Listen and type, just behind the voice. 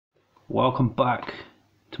Welcome back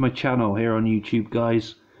to my channel here on YouTube,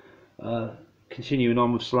 guys. Continuing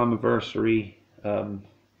on with Slammiversary,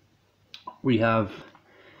 we have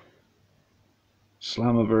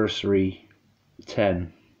Slammiversary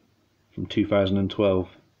 10 from 2012.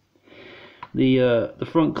 The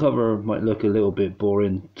front cover might look a little bit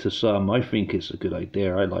boring to some. I think it's a good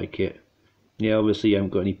idea. I like it. Yeah, obviously I haven't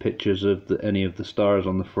got any pictures of any of the stars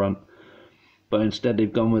on the front, but instead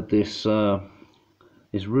they've gone with this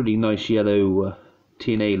really nice yellow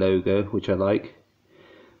TNA logo, which I like,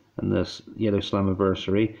 and this yellow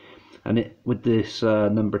Slammiversary, and with this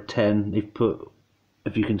number 10, they've put,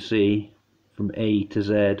 if you can see, from A to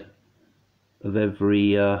Z of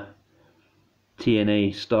every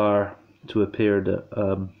TNA star to appear at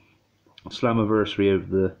Slammiversary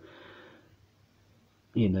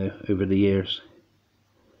over the years,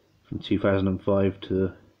 from 2005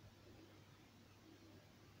 to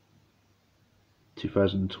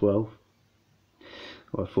 2012.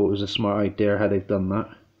 Well, I thought it was a smart idea how they've done that.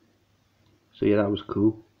 So yeah, that was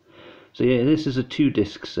cool. So yeah, this is a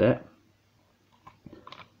 2-disc set.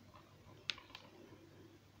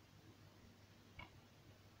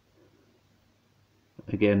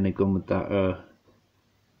 Again, they've gone with that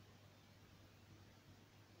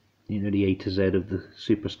the A to Z of the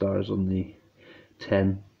superstars on the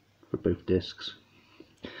 10 for both discs,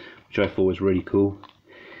 which I thought was really cool.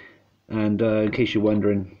 And in case you're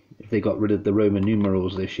wondering if they got rid of the Roman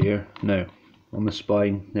numerals this year, no. On the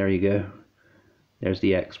spine, there you go. There's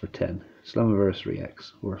the X for 10. Slammiversary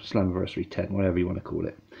X, or Slammiversary 10, whatever you want to call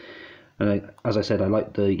it. And as I said, I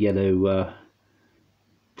like the yellow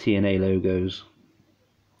TNA logos.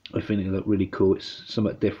 I think they look really cool. It's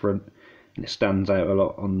somewhat different, and it stands out a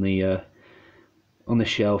lot on the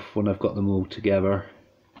shelf when I've got them all together,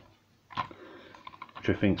 which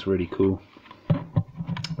I think is really cool.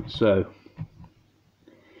 So,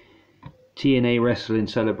 TNA Wrestling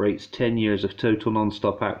celebrates 10 years of total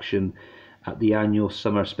non-stop action at the annual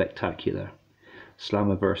Summer Spectacular,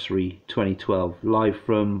 Slammiversary 2012, live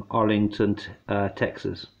from Arlington,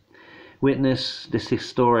 Texas. Witness this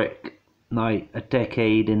historic night, a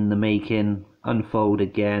decade in the making, unfold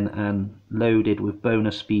again and loaded with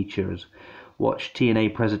bonus features. Watch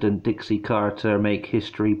TNA President Dixie Carter make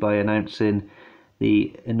history by announcing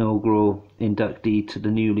the inaugural inductee to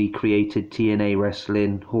the newly created TNA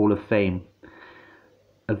Wrestling Hall of Fame.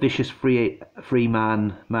 A vicious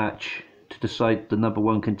three-man match to decide the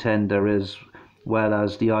 #1 contender, as well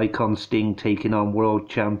as the Icon Sting taking on World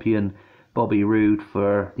Champion Bobby Roode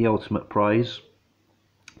for the ultimate prize.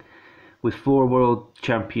 With 4 World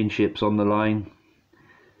Championships on the line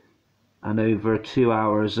and over 2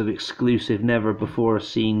 hours of exclusive,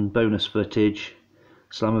 never-before-seen bonus footage,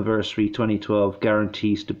 Slammiversary 2012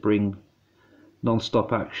 guarantees to bring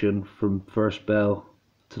non-stop action from first bell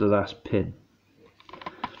to the last pin.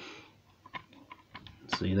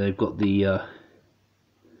 See, they've got the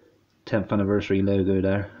 10th anniversary logo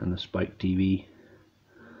there and the Spike TV,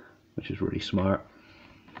 which is really smart.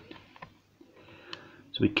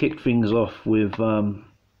 So we kicked things off with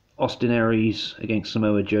Austin Aries against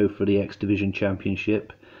Samoa Joe for the X Division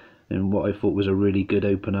Championship, and what I thought was a really good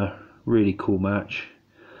opener, really cool match.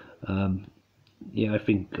 Yeah, I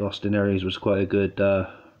think Austin Aries was quite a good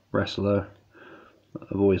wrestler.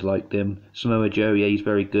 I've always liked him. Samoa Joe, yeah, he's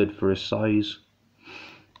very good for his size.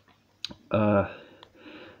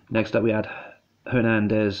 Next up we had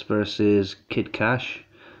Hernandez versus Kid Cash.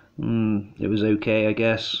 It was okay, I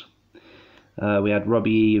guess. We had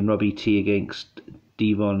Robbie E and Robbie T against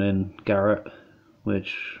Devon and Garrett,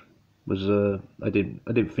 which was I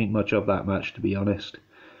didn't think much of that match, to be honest.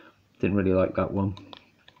 Didn't really like that one.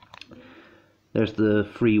 There's the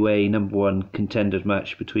three-way #1 contenders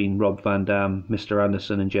match between Rob Van Dam, Mr.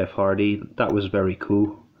 Anderson and Jeff Hardy. That was very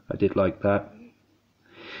cool. I did like that.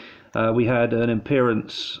 We had an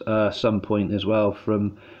appearance some point as well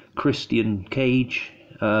from Christian Cage.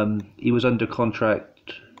 He was under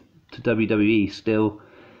contract to WWE still,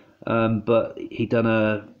 but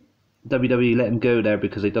WWE let him go there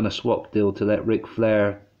because they'd done a swap deal to let Ric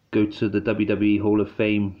Flair go to the WWE Hall of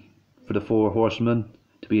Fame for the 4 Horsemen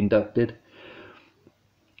to be inducted.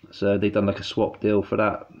 So they'd done like a swap deal for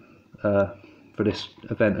that, for this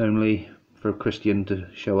event only, for Christian to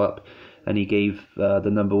show up, and he gave the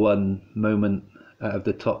 #1 moment out of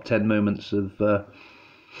the top 10 moments of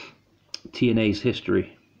TNA's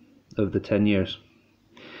history of the 10 years.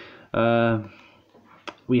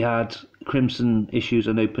 We had Crimson issues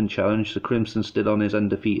an open challenge, so Crimson still on his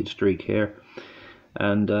undefeated streak here,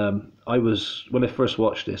 and when I first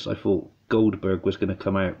watched this, I thought Goldberg was going to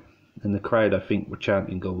come out, and the crowd, I think, were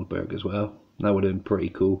chanting Goldberg as well. That would have been pretty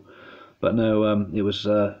cool, but no, it was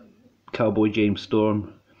Cowboy James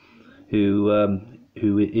Storm, who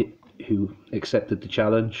accepted the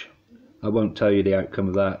challenge. I won't tell you the outcome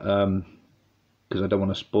of that because I don't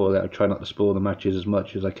want to spoil it. I try not to spoil the matches as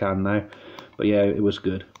much as I can now, but yeah, it was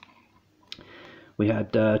good. We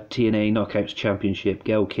had TNA Knockouts Championship,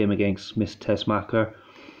 Gail Kim against Miss Tessmacher.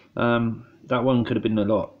 That one could have been a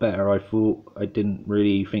lot better, I thought. I didn't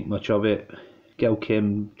really think much of it. Gail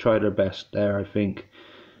Kim tried her best there, I think.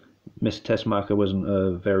 Miss Tessmacher wasn't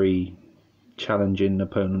a very challenging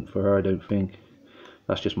opponent for her, I don't think.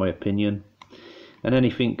 That's just my opinion. An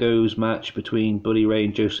anything goes match between Bully Ray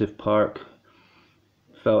and Joseph Park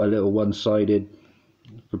felt a little one-sided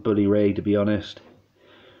for Bully Ray, to be honest.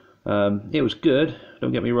 It was good,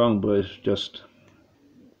 don't get me wrong, but it's just,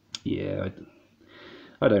 yeah,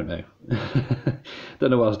 I don't know.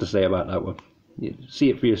 Don't know what else to say about that one. See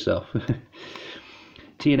it for yourself.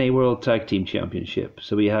 TNA World Tag Team Championship.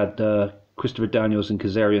 So we had Christopher Daniels and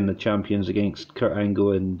Kazarian, the champions, against Kurt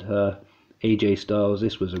Angle and AJ Styles.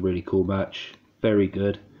 This was a really cool match. Very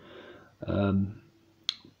good.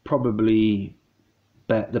 Probably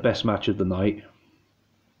the best match of the night.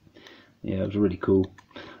 Yeah, it was really cool.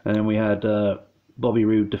 And then we had Bobby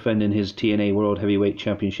Roode defending his TNA World Heavyweight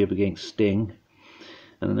Championship against Sting.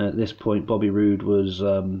 And at this point, Bobby Roode was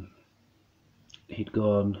he'd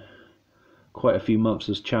gone quite a few months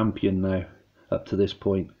as champion now, up to this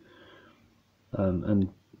point, and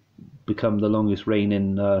become the longest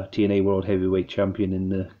reigning TNA World Heavyweight Champion in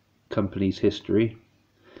the company's history.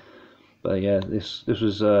 But yeah, this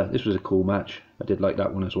was a cool match. I did like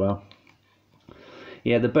that one as well.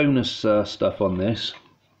 Yeah, the bonus stuff on this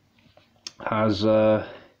has a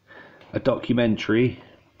documentary,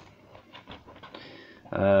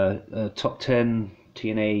 top 10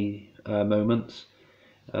 TNA moments,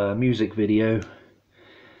 music video,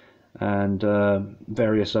 and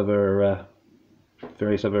various other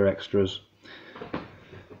extras.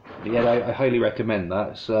 But yeah, I highly recommend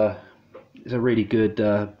that. It's a really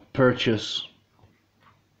good purchase.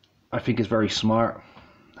 I think it's very smart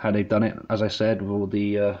how they've done it, as I said, with all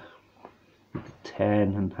the 10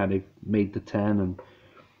 and how they've made the 10, and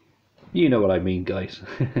you know what I mean, guys.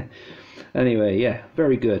 Anyway, yeah,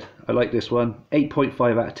 very good. I like this one.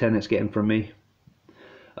 8.5 out of 10 it's getting from me.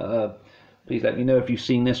 Please let me know if you've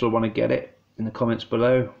seen this or want to get it in the comments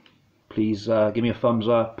below. Please give me a thumbs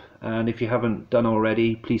up, and if you haven't done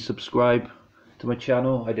already, please subscribe to my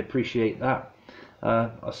channel. I'd appreciate that.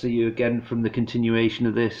 I'll see you again from the continuation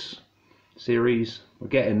of this series. We're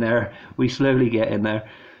getting there. We slowly get in there.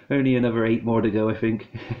 Only another 8 more to go, I think.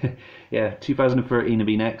 Yeah, 2013 will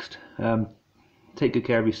be next. Take good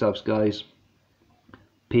care of yourselves, guys.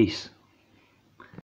 Peace.